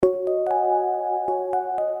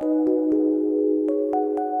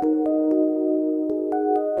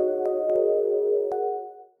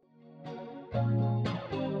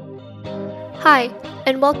Hi,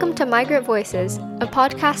 and welcome to Migrant Voices, a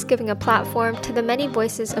podcast giving a platform to the many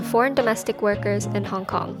voices of foreign domestic workers in Hong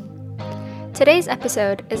Kong. Today's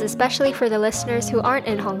episode is especially for the listeners who aren't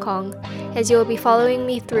in Hong Kong, as you will be following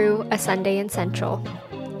me through a Sunday in Central.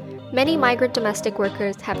 Many migrant domestic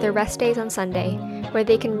workers have their rest days on Sunday, where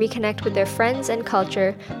they can reconnect with their friends and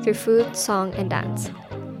culture through food, song, and dance.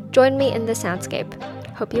 Join me in the Soundscape.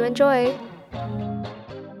 Hope you enjoy!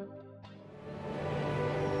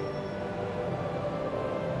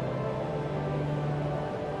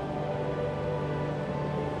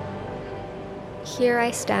 Here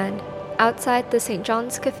I stand, outside the St.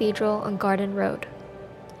 John's Cathedral on Garden Road.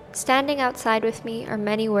 Standing outside with me are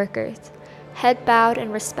many workers, head bowed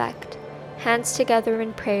in respect, hands together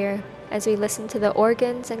in prayer as we listen to the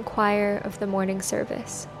organs and choir of the morning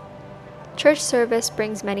service. Church service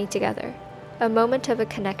brings many together, a moment of a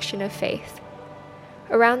connection of faith.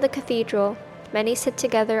 Around the cathedral, many sit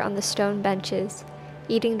together on the stone benches,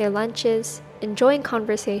 eating their lunches, enjoying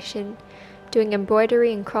conversation, doing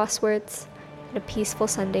embroidery and crosswords, and a peaceful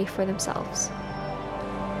Sunday for themselves.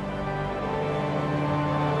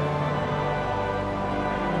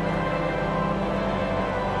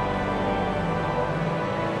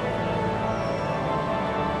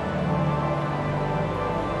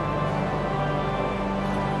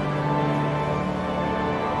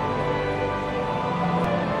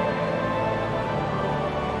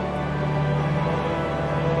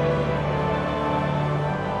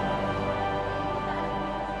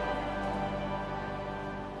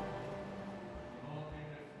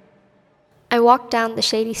 I walk down the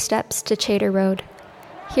shady steps to Chater Road.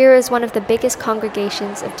 Here is one of the biggest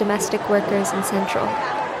congregations of domestic workers in Central.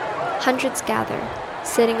 Hundreds gather,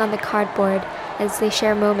 sitting on the cardboard as they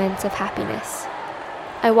share moments of happiness.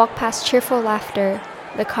 I walk past cheerful laughter,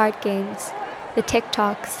 the card games, the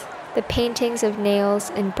TikToks, the paintings of nails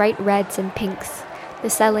in bright reds and pinks, the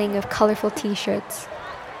selling of colorful t-shirts.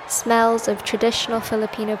 Smells of traditional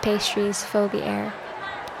Filipino pastries fill the air.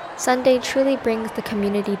 Sunday truly brings the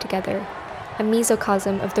community together, a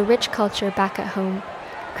mesocosm of the rich culture back at home,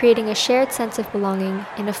 creating a shared sense of belonging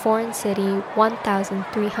in a foreign city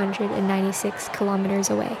 1,396 kilometers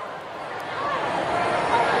away.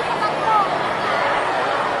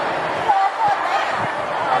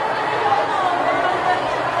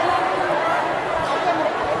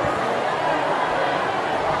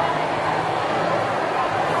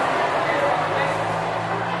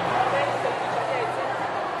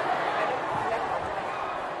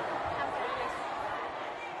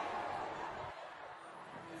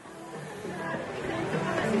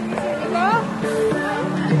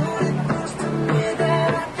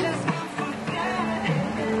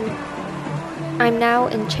 I'm now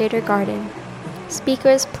in Chater Garden.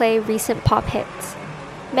 Speakers play recent pop hits.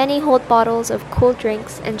 Many hold bottles of cool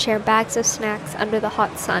drinks and share bags of snacks under the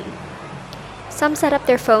hot sun. Some set up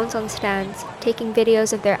their phones on stands, taking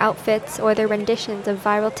videos of their outfits or their renditions of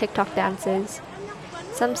viral TikTok dances.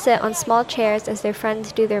 Some sit on small chairs as their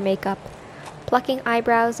friends do their makeup, plucking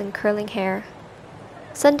eyebrows and curling hair.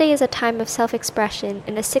 Sunday is a time of self-expression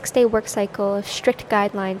in a 6-day work cycle of strict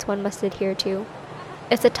guidelines one must adhere to.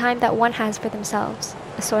 It's a time that one has for themselves,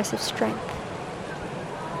 a source of strength.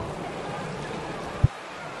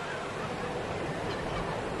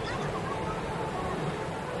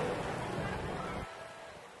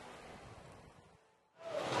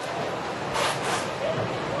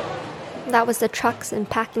 That was the trucks and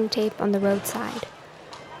packing tape on the roadside.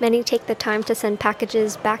 Many take the time to send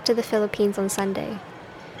packages back to the Philippines on Sunday.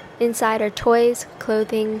 Inside are toys,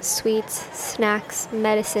 clothing, sweets, snacks,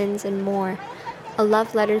 medicines, and more. A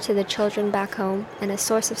love letter to the children back home and a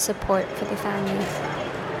source of support for the families.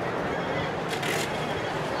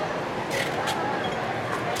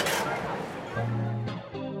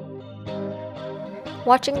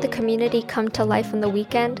 Watching the community come to life on the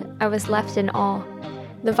weekend, I was left in awe.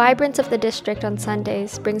 The vibrance of the district on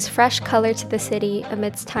Sundays brings fresh color to the city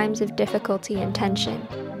amidst times of difficulty and tension.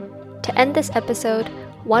 To end this episode,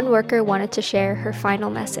 one worker wanted to share her final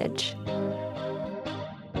message.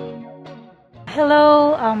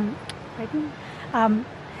 Hello,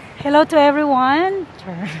 hello to everyone.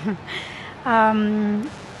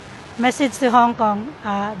 Message to Hong Kong.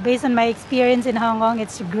 Based on my experience in Hong Kong,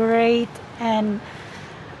 it's great and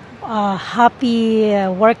happy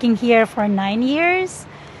working here for 9 years.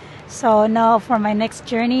 So now for my next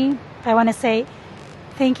journey, I want to say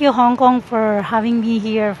thank you, Hong Kong, for having me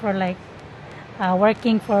here for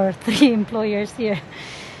working for 3 employers here.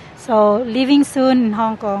 So leaving soon in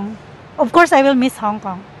Hong Kong. Of course, I will miss Hong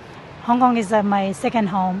Kong. Hong Kong is my second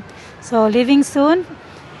home. So leaving soon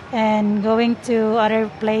and going to other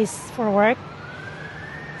place for work.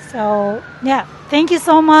 So yeah, thank you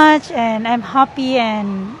so much, and I'm happy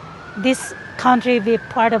and this country be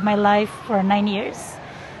part of my life for 9 years.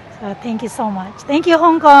 So thank you so much. Thank you,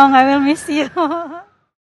 Hong Kong. I will miss you.